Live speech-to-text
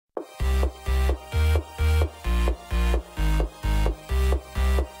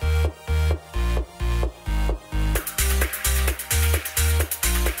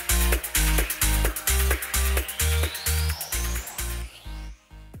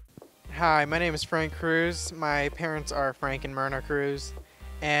Hi, my name is Frank Cruz. My parents are Frank and Myrna Cruz,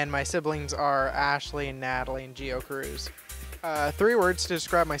 and my siblings are Ashley, Natalie, and Gio Cruz. 3 words to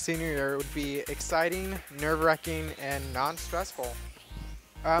describe my senior year would be exciting, nerve-wracking, and non-stressful.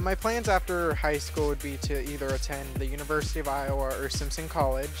 My plans after high school would be to either attend the University of Iowa or Simpson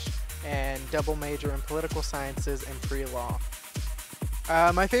College and double major in political sciences and pre-law.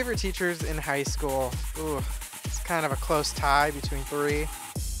 My favorite teachers in high school, it's kind of a close tie between 3.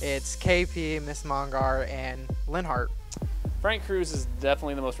 It's KP, Miss Mongar, and Linhart. Frank Cruz is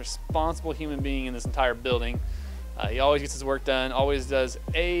definitely the most responsible human being in this entire building. He always gets his work done, always does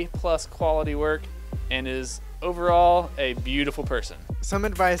A+ quality work, and is overall a beautiful person. Some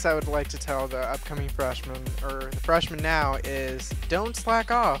advice I would like to tell the upcoming freshmen, or the freshmen now, is don't slack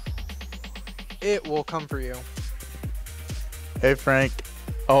off. It will come for you. Hey Frank,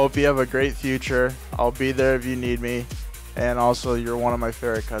 I hope you have a great future. I'll be there if you need me. And also, you're one of my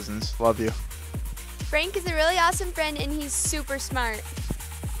favorite cousins. Love you. Frank is a really awesome friend and he's super smart.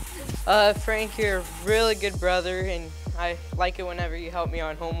 Frank, you're a really good brother and I like it whenever you help me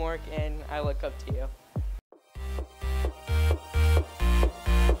on homework and I look up to you.